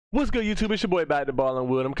What's good, YouTube? It's your boy Back to Ballin'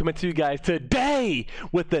 Wood. I'm coming to you guys today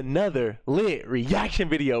with another lit reaction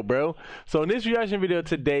video, bro. So in this reaction video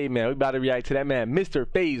today, man, we about to react to that man, Mr.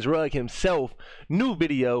 FAZE Rug himself. New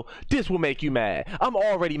video. This will make you mad. I'm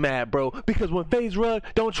already mad, bro, because when FAZE Rug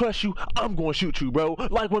don't trust you, I'm gonna shoot you, bro.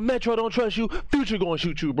 Like when Metro don't trust you, Future gonna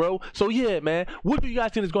shoot you, bro. So yeah, man, what do you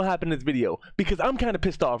guys think is gonna happen in this video? Because I'm kind of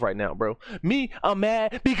pissed off right now, bro. I'm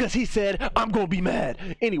mad because he said I'm gonna be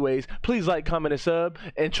mad. Anyways, please like, comment, and sub,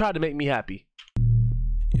 and try to make me happy.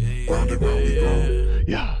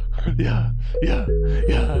 Yeah.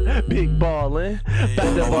 Big ballin'.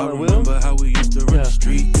 Back to ballin' with him. How we used to run the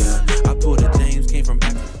street. I pulled a James, came from.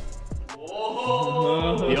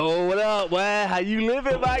 Yo, what up, man? How you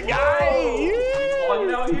living, my guy?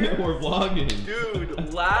 Vlogging out here? We're vlogging.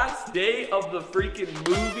 Dude, last day of the freaking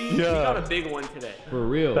movie. Yeah. We got a big one today. For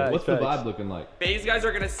real. What's the Facts. vibe looking like? FAZE guys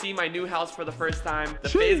are gonna see my new house for the first time. The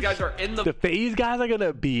FAZE guys are in The FAZE guys are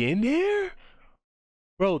gonna be in there?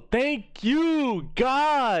 Bro, thank you,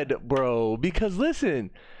 God, bro. Because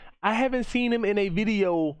listen, I haven't seen him in a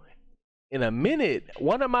video in a minute.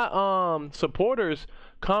 One of my supporters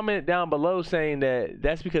commented down below saying that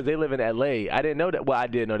that's because they live in LA. I didn't know that. Well, I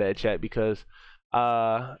did know that, chat, because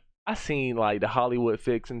I seen like the Hollywood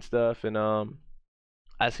fix and stuff, and I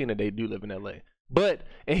seen that they do live in LA. But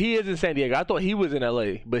and he is in San Diego. I thought he was in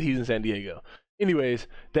LA, but he's in San Diego. Anyways,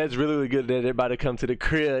 that's really, really good that they're about to come to the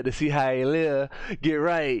crib to see how he live. Get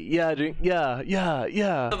right. Yeah, drink. Yeah.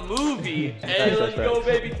 the movie. Hey, let's go,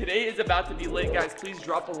 baby. Today is about to be lit, guys. Please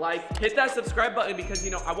drop a like. Hit that subscribe button because, you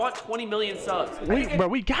know, I want 20 million subs.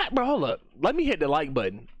 Bro, hold up. Let me hit the like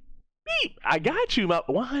button. Beep. I got you, my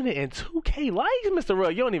 102K likes, Mr.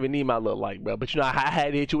 Rugg. You don't even need my little like, bro. But you know, I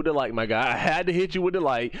had to hit you with the like, my guy. I had to hit you with the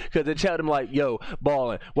like because the chat them like, yo,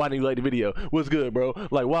 ballin'. Why didn't you like the video? What's good, bro?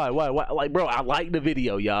 Like, why? Like, bro, I like the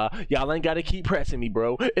video, y'all. Y'all ain't got to keep pressing me,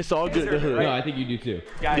 bro. It's all good. No, I think you do too.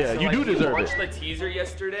 Guys, yeah, so you do deserve it. I watched the teaser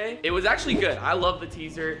yesterday. It was actually good. I love the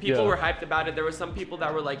teaser. People were hyped about it. There were some people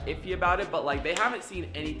that were like iffy about it, but like they haven't seen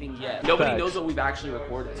anything yet. Nobody knows what we've actually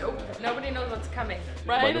recorded. Nobody knows what's coming.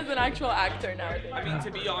 Ryan is an actual actor now. I mean,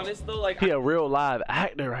 to be honest though, like, he a real live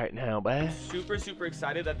actor right now, man. Super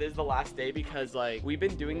excited that this is the last day because like we've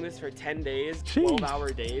been doing this for 10 days, Jeez.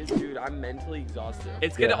 12-hour days. Dude, I'm mentally exhausted.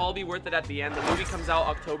 It's gonna all be worth it at the end. The movie comes out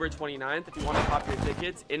October 29th. If you want to cop your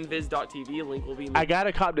tickets, inviz.tv, link will be in the I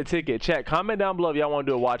gotta cop the ticket. Chat, comment down below if y'all want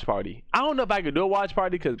to do a watch party. I don't know if I could do a watch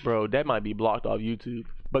party because, bro, that might be blocked off YouTube.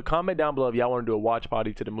 But comment down below if y'all want to do a watch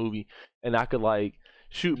party to the movie, and I could like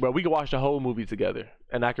shoot, bro. We could watch the whole movie together,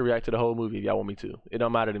 and I can react to the whole movie if y'all want me to. It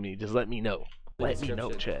don't matter to me. Just let me know. Let me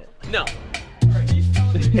know, chat. No.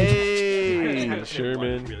 Hey,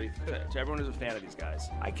 Sherman. Really good. To everyone who's a fan of these guys,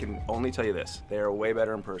 I can only tell you this: they are way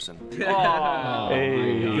better in person. Oh, Hey.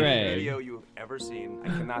 Any Greg. video you have ever seen, I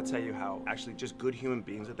cannot tell you how actually just good human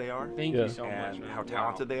beings that they are. Thank you so much, And man. how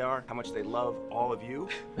talented they are, how much they love all of you,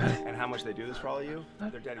 and how much they do this for all of you.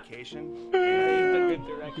 Their dedication.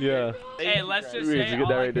 Yeah. Hey, let's just Reed, say you get all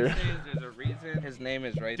that I right can there. say is there's a reason his name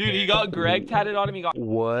is right Dude, there. he got Greg tatted on him. He got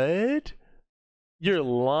What? You're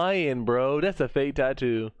lying, bro. That's a fake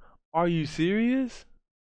tattoo. Are you serious?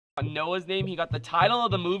 Noah's name. He got the title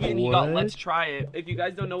of the movie, and he got What? Let's Try It. If you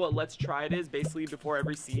guys don't know what Let's Try It is, basically before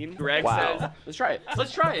every scene, Greg says, let's try it.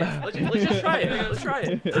 Let's try it. Let's just try it. Let's try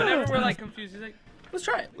it. Whenever we're like confused, he's like, Let's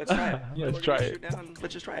try it. Let's try it. Let's try it.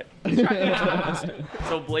 Let's just try it.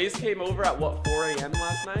 So Blaze came over at what, 4 a.m.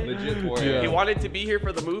 last night? Legit for Yeah. He wanted to be here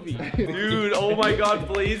for the movie. Dude, oh my God,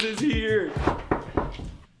 Blaze is here.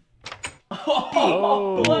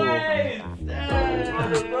 Oh. Blaze!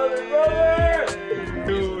 Brother!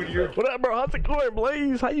 Dude, your What up, bro? How's it going,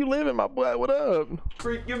 Blaze? How you living, my boy? What up?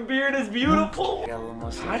 freaking beard is beautiful.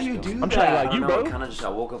 How do you do I'm trying to like you, bro. Kind of just I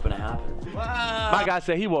woke up and it happened. My guy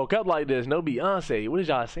said he woke up like this. No Beyonce. What is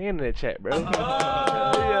y'all saying in the chat, bro?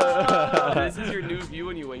 This is your new view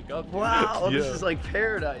when you wake up. Wow, Yeah. this is like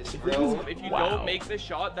paradise, bro. If you Wow. don't make the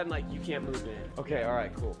shot, then like you can't move in. Okay, all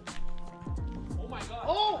right, cool. Oh my God.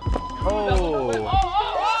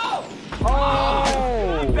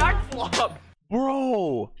 Oh, Backflop.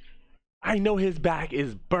 bro. I know his back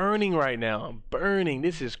is burning right now. Burning.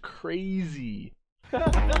 This is crazy.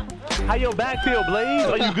 How your back feel, Blaze?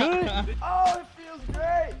 Are you good? Oh, it feels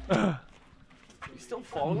great. You still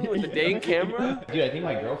following me with the dang camera? Dude, I think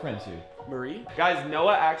my girlfriend's here. Marie? Guys,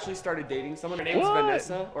 Noah actually started dating someone. Her name's What?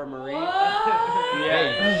 Vanessa or Marie.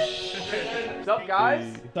 Yeah. What's up,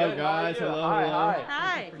 guys? What's up, guys? Hello, Hi, hello. hi.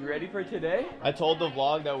 Hi. You ready for today? I told the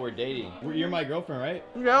vlog that we're dating. You're my girlfriend, right?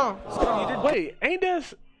 No. Wait, ain't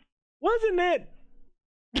that? Wasn't that?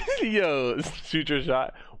 Yo, shoot your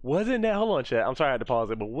shot. Wasn't that? Hold on, chat. I'm sorry I had to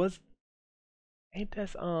pause it, but Ain't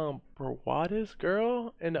that Brawada's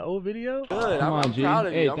girl in the old video? Good. Come on, I'm G. proud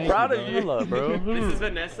of Hey, you. I'm thank proud you, of bro. you. Hold up, bro. This is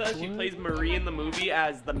Vanessa. She plays Marie in the movie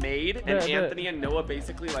as the maid, and Yeah, Anthony and Noah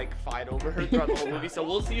basically like fight over her throughout the whole movie. So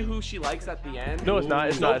we'll see who she likes at the end. No, it's not.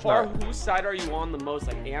 It's so not. It's far, not. whose side are you on the most,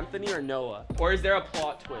 like Anthony or Noah? Or is there a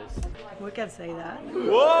plot twist? We can say that.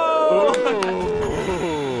 Whoa!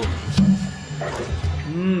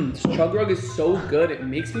 This chug rug is so good. It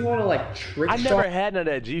makes me want to like trick I never had none of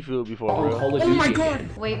that G Fuel before, bro. Oh my god!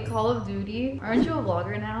 Wait, Call of Duty? Aren't you a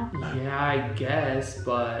vlogger now? Yeah, I guess,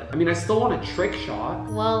 but I mean, I still want a trick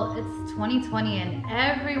shot. Well, it's 2020 and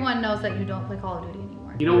everyone knows that you don't play Call of Duty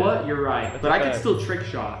anymore. You know what? You're right. But I could still trick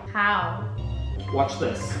shot. How? Watch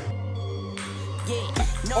this.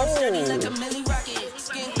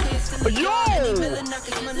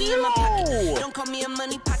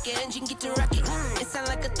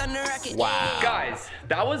 Wow. Guys,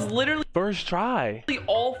 that was literally First try.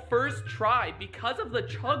 all first try because of the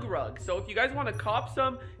chug rug. So if you guys want to cop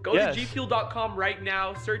some, go Yes. to gfuel.com right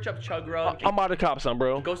now, search up chug rug. I'm about to cop some,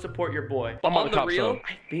 bro. Go support your boy. I'm about On to the cop real, some.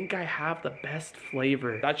 I think I have the best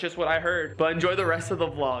flavor. That's just what I heard. But enjoy the rest of the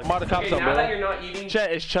vlog. I'm about to cop some, now bro. that you're not eating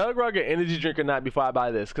Chat, is Chug Rug an energy drink or not before I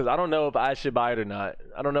buy this? Because I don't know if I should buy it or not.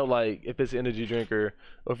 I don't know, like, if it's an energy drink or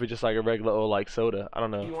if it's just like a regular old, like, soda. I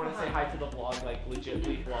don't you know. want to say hi to the vlog, like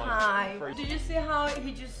legitly vlog. Hi. First. Did you see how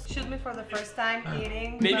he just showed me for the first time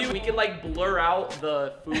eating? Maybe we can like blur out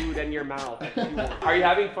the food in your mouth. If you want. Are you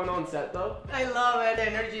having fun on set though? I love it.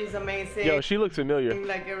 The energy is amazing. Yo, she looks familiar.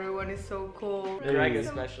 Like everyone is so cool. Greg Hey.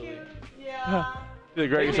 especially. Yeah. The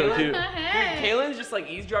Greg is so Hey, cute. Hey! Kaylin's just like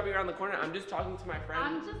eavesdropping around the corner. I'm just talking to my friend.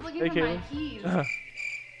 I'm just looking Hey, for my Kayla. keys.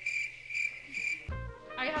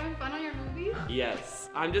 Are you having fun on your movie? Yes.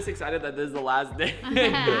 I'm just excited that this is the last day.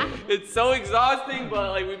 It's so exhausting,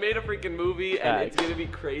 but like we made a freaking movie and it's gonna be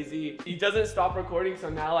crazy. He doesn't stop recording, so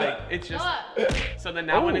now like it's just What? so then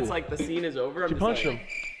now when it's Oh. like the scene is over, I'm She just punched like,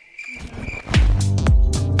 him.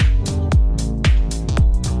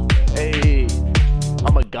 Hey,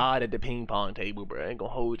 I'm a god at the ping pong table, bro. I ain't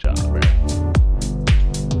gonna hold y'all, bro.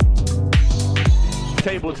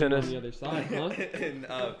 Table tennis. the other side, huh? And,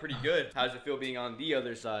 pretty good. How does it feel being on the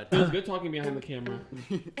other side? Feels good talking behind the camera.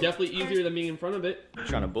 Definitely easier than being in front of it. You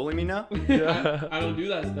trying to bully me now? Yeah. I don't do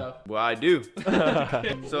that stuff. Well, I do.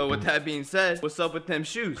 So with that being said, what's up with them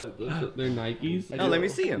shoes? They're Nikes. No, let me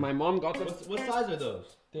see them. My mom got them. What size are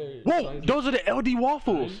those? Whoa, those are the LD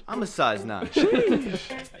waffles. I'm a size 9.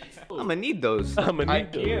 I'ma need those. I'ma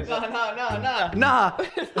need those. Nah,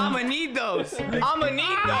 I'ma need those. I'ma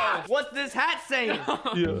need those. What's this hat saying?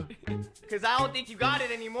 Yeah. Cause I don't think you got it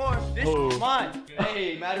anymore. This Oh. is mine.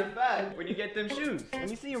 Hey, matter of fact, when you get them shoes, let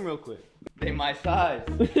me see them real quick. They my size.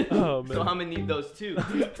 Oh man. So I'ma need those too.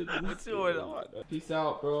 What's going on? Peace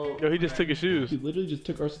out, bro. Yo, he just took his shoes. He literally just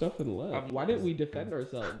took our stuff and left. Why didn't we defend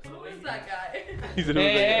ourselves? Who is that guy? He's a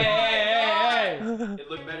Hey! It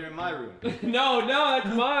looked better in my room. No,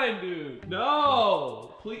 that's mine, dude.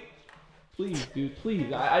 No, please, dude,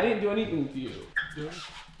 please. I didn't do anything to you.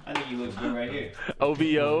 I think he looks good right here.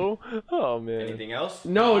 OVO. Oh man. Anything else?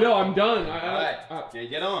 No, I'm done. Alright, okay,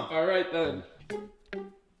 get on. All right then.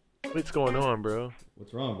 What's going on, bro?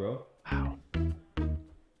 What's wrong, bro?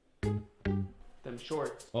 Them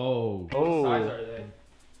shorts. Oh. What size Oh, are they?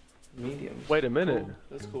 Medium. wait a minute.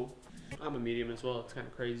 That's cool. I'm a medium as well. It's kind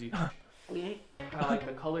of crazy. I like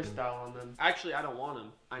the color style on them. Actually, I don't want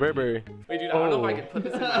them. Burberry. Wait, dude, I don't know if I can put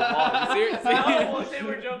this in my vlog. Seriously? We'll say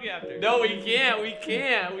we're joking after. No, we can't.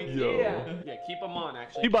 Yo. Yeah, keep them on,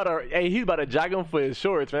 actually. He about to, hey, he's about to jog him for his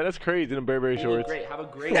shorts, man. That's crazy, them Burberry You look shorts. great. Have a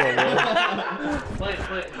great Come on, man.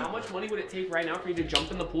 Clint, how much money would it take right now for you to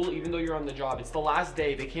jump in the pool even though you're on the job? It's the last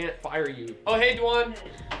day. They can't fire you. Oh, hey, Dwan.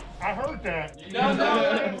 I heard that. No,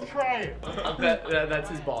 Let's try it. That's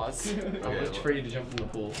his boss. How much for you to jump in the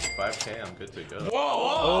pool? 5K, I'm good to go.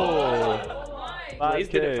 Oh. Blaze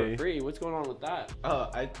did it 5K. for free. What's going on with that?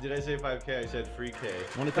 Oh, did I say 5K? I said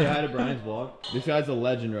 3K. Want to say hi to Brian's vlog? This guy's a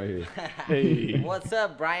legend right here. Hey. What's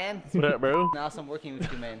up, Brian? What up, bro? Awesome working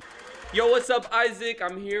with you, man. Yo, what's up, Isaac?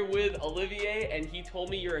 I'm here with Olivier, and he told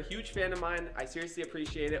me you're a huge fan of mine. I seriously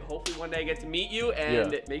appreciate it. Hopefully one day I get to meet you,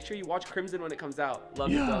 and make sure you watch Crimson when it comes out.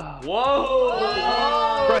 Love you, bro.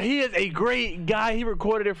 Whoa! Bro, he is a great guy. He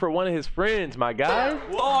recorded it for one of his friends, my guy.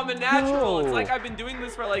 Whoa, I'm a natural. It's Yo. like I've been doing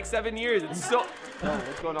this for like 7 years. It's so... Oh,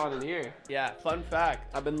 what's going on in here? Yeah, fun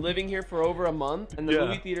fact. I've been living here for over a month, and the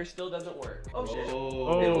movie theater still doesn't work. Oh, shit. It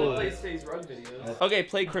only plays FAZE rug videos. Okay,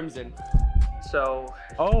 play Crimson. So...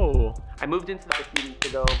 Oh. I moved into the a few weeks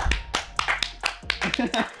ago.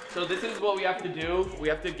 So this is what we have to do. We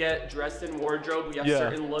have to get dressed in wardrobe. We have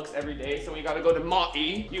certain looks every day. So we got to go to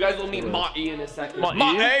Ma'i. You guys will meet Ma'i in a second.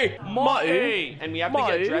 Ma'i. And we have to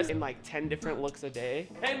get dressed in like 10 different looks a day.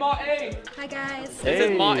 Hey, Ma'i. Hi guys. This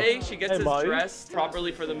is Ma'i. She gets us dressed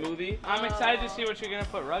properly for the movie. I'm excited to see what you're gonna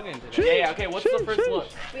put Rug in today. Yeah, okay, what's the first look?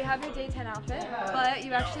 We have your day 10 outfit, but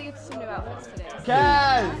you actually get some new outfits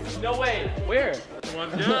today. No way. Where?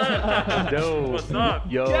 What's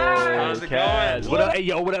up? Yo, how's it Kaz. going? What up? Hey,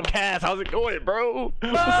 yo, what up, Kaz? How's it going, bro?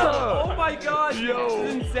 What's up? Oh my God. Yo. This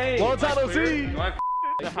is insane. Long time no see.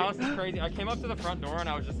 The house is crazy. I came up to the front door and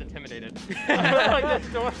I was just intimidated. Like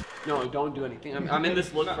this door. No, don't do anything. I'm in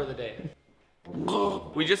this look for the day.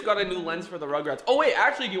 We just got a new lens for the Rugrats. Oh wait,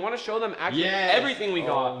 actually, do you want to show them everything we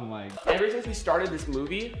got? Oh my. Ever since we started this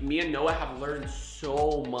movie, me and Noah have learned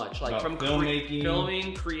so much, like from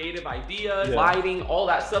filming, creative ideas, lighting, all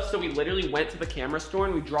that stuff. So we literally went to the camera store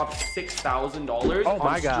and we dropped $6,000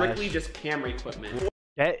 on strictly just camera equipment.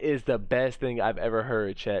 That is the best thing I've ever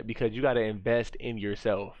heard, chat, because you got to invest in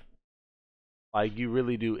yourself. Like, you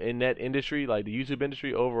really do. In that industry, like the YouTube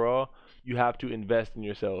industry overall, you have to invest in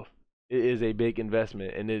yourself. It is a big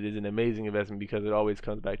investment, and it is an amazing investment because it always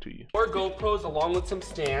comes back to you. 4 GoPros along with some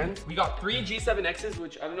stands. We got 3 G7Xs,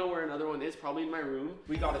 which I don't know where another one is, probably in my room.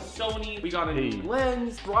 We got a Sony, we got a new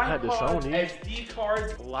lens, tripod, SD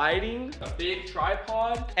cards, lighting, a big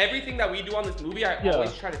tripod. Everything that we do on this movie, I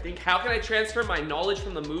always try to think, how can I transfer my knowledge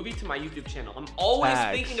from the movie to my YouTube channel? I'm always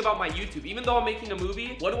thinking about my YouTube. Even though I'm making a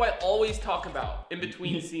movie, what do I always talk about in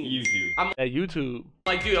between scenes? YouTube. At YouTube.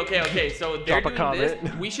 Like, dude, okay, so they're Drop a doing comment.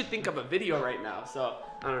 this. We should think of a video right now. So,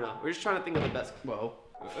 I don't know. We're just trying to think of the best, we're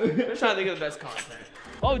just trying to think of the best content.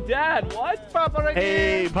 Oh, Dad, what? Papa Rug.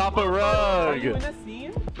 Hey, Papa Are you in Rug. a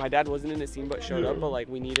scene? My dad wasn't in a scene but showed up, but like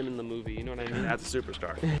we need him in the movie, you know what I mean? That's a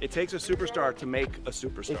superstar. It takes a superstar to make a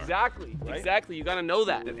superstar. Exactly, exactly. You gotta know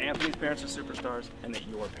that. That Anthony's parents are superstars and that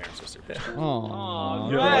your parents are superstars. Oh.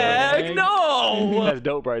 Greg, no! That's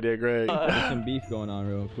dope right there, Greg. There's some beef going on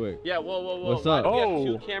real quick. Yeah, whoa. What's up? We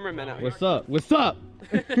have 2 cameramen out here. What's up? What's up?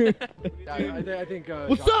 I think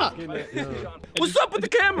What's up? What's up with the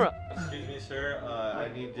camera? Excuse me, sir. I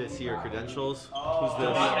need to see your credentials. Who's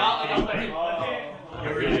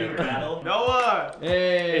Noah!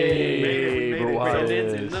 Hey.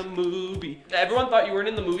 Brandon's in the movie. Everyone thought you weren't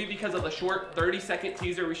in the movie because of the short 30-second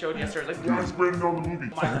teaser we showed yesterday. Like, Guys, Brandon on the movie.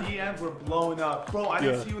 My DMs were blowing up. Bro, I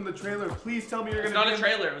didn't see you in the trailer. Please tell me you're it's gonna not be a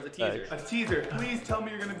trailer, it was a teaser. A teaser. Please tell me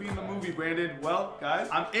you're gonna be in the movie, Brandon. Well, guys,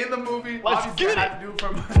 I'm in the movie. Let's Obviously, get I have to do it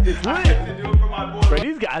for my, I have to do it for my boy. Bro,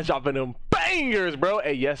 these guys dropping them bangers, bro.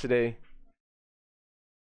 Hey, yesterday,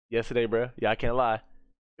 bro. Yeah, I can't lie.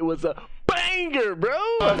 It was a banger, bro.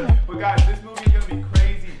 But guys, this movie is gonna be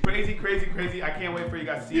crazy. I can't wait for you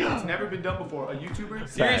guys to see it. It's never been done before. A YouTuber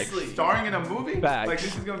seriously starring in a movie? Like,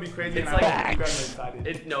 this is gonna be crazy. It's and like, I hope you guys are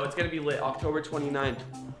excited. No, it's gonna be lit. October 29th.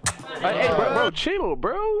 Hey, bro, chill,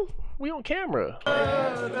 bro. We on camera.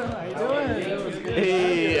 How you doing?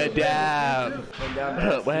 Hey, Adapt.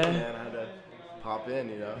 Man, I had to pop in,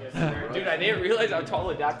 you know. Dude, I didn't realize how tall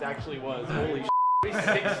Adapt actually was. Holy shit.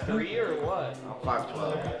 6'3" or what? I'm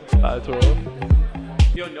 5'12". 5'12".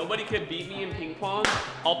 Yo, nobody could beat me in ping pong.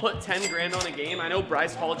 I'll put 10 grand on a game. I know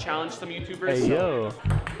Bryce Hall challenged some YouTubers. Hey, yo.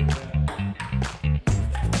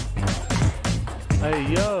 Hey,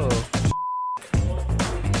 yo.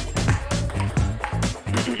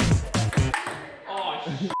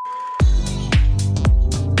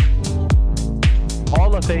 All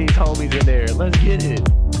the FAZE homies in there. Let's get it.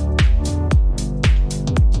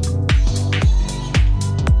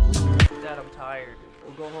 Dad, I'm tired.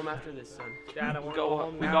 We'll go home after this, son. Dad, I want to go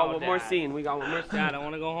home now. We got one more Dad. scene. We got one more scene. Dad, I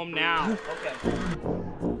want to go home now. Okay.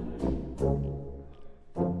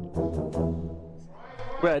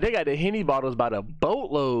 Bro, they got the Henny bottles by the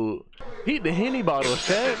boatload. Heat the Henny bottles,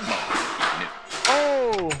 chat.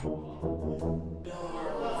 Oh.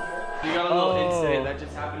 We got a little incident that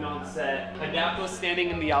just happened on set. Adapt was standing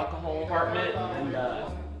in the alcohol department and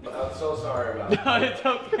I'm so sorry about it. no, it's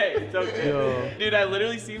okay. It's okay. Yo. Dude, I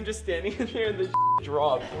literally see him just standing in there and the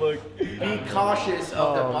dropped. Look. Be cautious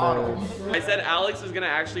of the bottles. I said Alex was gonna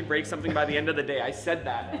actually break something by the end of the day. I said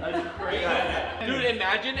that. That's crazy. Dude,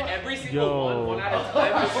 imagine every single one out of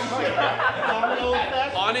 10.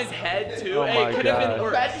 On his head too. Oh Hey, my it could have been God.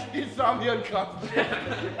 worse. You saw me uncomfortable.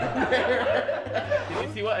 Did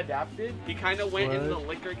you see what Adapt did? He kind of went in the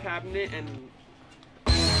liquor cabinet and.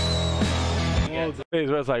 FAZE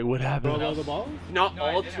was like, what happened? Not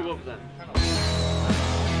all 2 of them.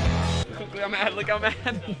 Look how mad, look how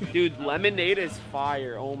mad. Dude, lemonade is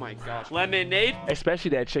fire. Oh my gosh. Lemonade?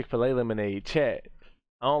 Especially that Chick-fil-A lemonade, chat.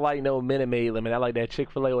 I don't like no Minute Maid lemonade. I like that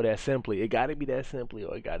Chick-fil-A or that Simply. It gotta be that Simply,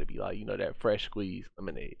 or it gotta be like, you know, that fresh squeeze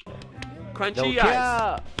lemonade. Crunchy No ice.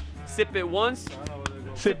 cap. Sip it once.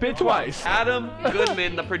 Sip it twice. Adam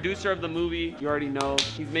Goodman, the producer of the movie, you already know,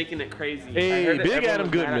 he's making it crazy. Hey, I heard that big everyone Adam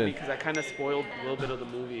was mad at Goodman. me because I kind of spoiled a little bit of the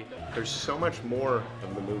movie. There's so much more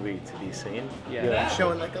of the movie to be seen. Yeah. I'm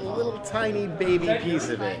showing like a little tiny baby piece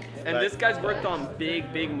of it. And this guy's worked on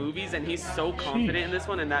big movies, and he's so confident in this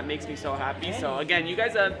one, and that makes me so happy. So again, you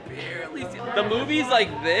guys have barely seen the movies like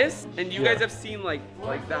this, and you guys have seen like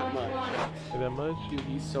that much. That much? Dude,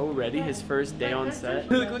 he's so ready. His first day on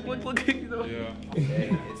set. Look. Yeah.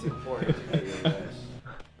 It's important to do this.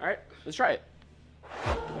 All right, let's try it.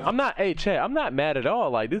 I'm not, hey, Chet, I'm not mad at all.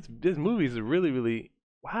 Like, this movie is really,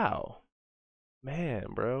 wow. Man,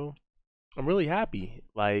 bro. I'm really happy.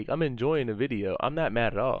 Like, I'm enjoying the video. I'm not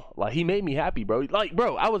mad at all. Like, he made me happy, bro. Like,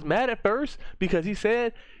 bro, I was mad at first because he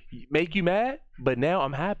said, make you mad, but now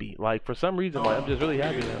I'm happy. Like, for some reason, like, I'm just really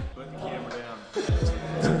happy now. Put the camera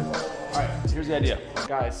down. Alright, here's the idea.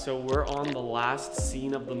 Guys, so we're on the last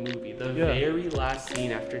scene of the movie. The very last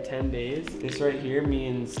scene after 10 days. This right here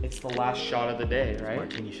means it's the last shot of the day, right?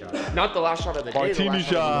 Martini shot. Not the last shot of the day, Martini the last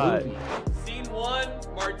shot. of the movie. Scene 1,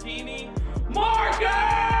 Martini.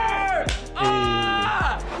 Marker!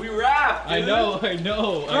 Ah! We wrapped, dude. I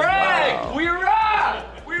know. Greg, Wow. we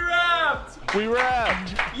wrapped! We wrapped! We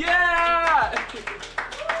wrapped. Yeah!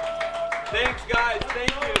 Thanks, guys. Thank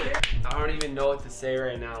you. I don't even know what to say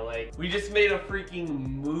right now. Like, we just made a freaking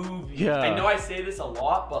movie. Yeah. I know I say this a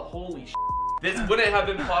lot, but holy shit. This wouldn't have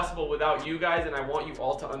been possible without you guys, and I want you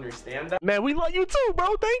all to understand that. Man, we love you too,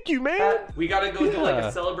 bro. Thank you, man. We gotta go do like Yeah.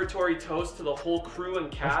 a celebratory toast to the whole crew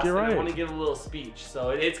and cast, get and I right. want to give a little speech.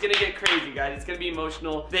 So it's gonna get crazy, guys. It's gonna be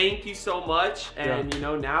emotional. Thank you so much, and you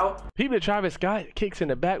know now. People, Travis Scott kicks in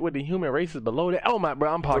the back with the human races below that. Oh my,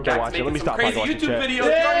 bro, I'm We're podcast back to watching. making Let me some stop crazy podcast watching. YouTube Chat. videos. You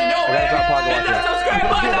already know, I gotta stop podcast Hit that watching. subscribe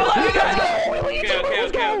button. I love you guys.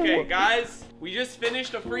 Let's go. Okay, guys. We just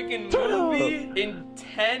finished a freaking movie in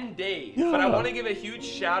 10 days. But I want to give a huge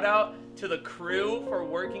shout out to the crew for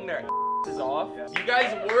working their asses off. You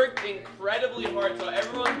guys worked incredibly hard, so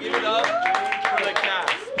everyone give it up for the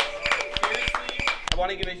cast. Seriously, I want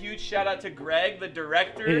to give a huge shout out to Greg, the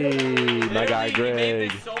director. Hey, my guy Literally, he made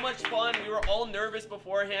Greg. this so much fun. We were all nervous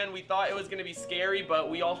beforehand. We thought it was gonna be scary, but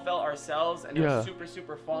we all felt ourselves, and it was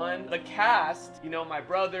super fun. The cast, you know, my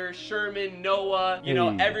brother, Sherman, Noah, you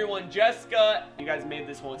know, everyone, Jessica. You guys made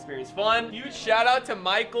this whole experience fun. Huge shout out to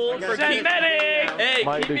Michael for keeping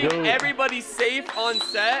everybody safe on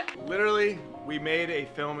set. Literally, we made a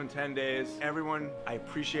film in 10 days. Everyone, I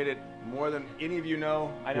appreciate it more than any of you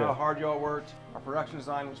know. I know how hard y'all worked. Our production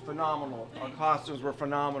design was phenomenal. Our costumes were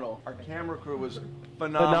phenomenal. Our camera crew was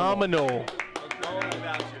phenomenal.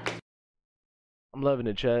 I'm loving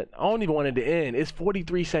it, chat. I don't even want it to end. It's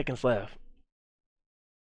 43 seconds left.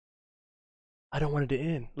 I don't want it to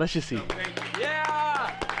end. Let's just see.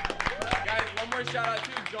 Yeah! Guys, one more shout out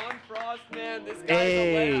to John Frost, man. This guy is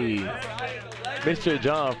a legend. This guy is a legend. Mr.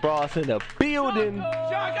 John Frost in the building.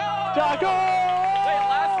 Chaco! Wait,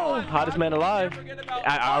 last one. Hottest man alive.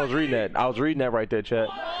 I was reading that. I was reading that right there, chat.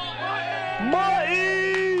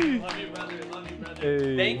 Marty! Love you, brother. Love you, brother.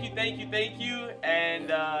 Hey. Thank you. And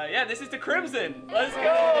yeah, this is the Crimson. Let's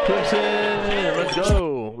go! Crimson, let's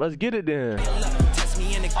go. Let's get it then.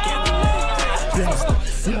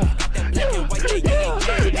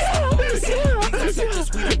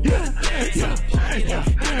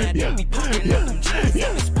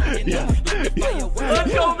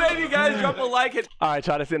 Let's go, baby, guys. Drop a like. All right,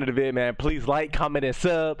 y'all, that's the end of the vid, man. Please like, comment, and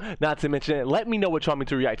sub. Not to mention, let me know what you want me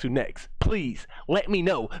to react to next. Please, let me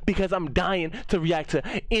know, because I'm dying to react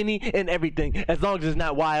to any and everything, as long as it's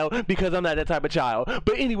not wild, because I'm not that type of child.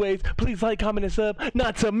 But anyways, please like, comment, and sub.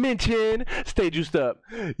 Not to mention, stay juiced up.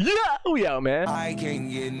 Yeah, we out, man. I can't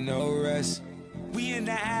get no rest. We in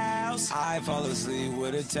the house. I fall asleep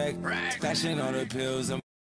with a tech. Splashing on the pills.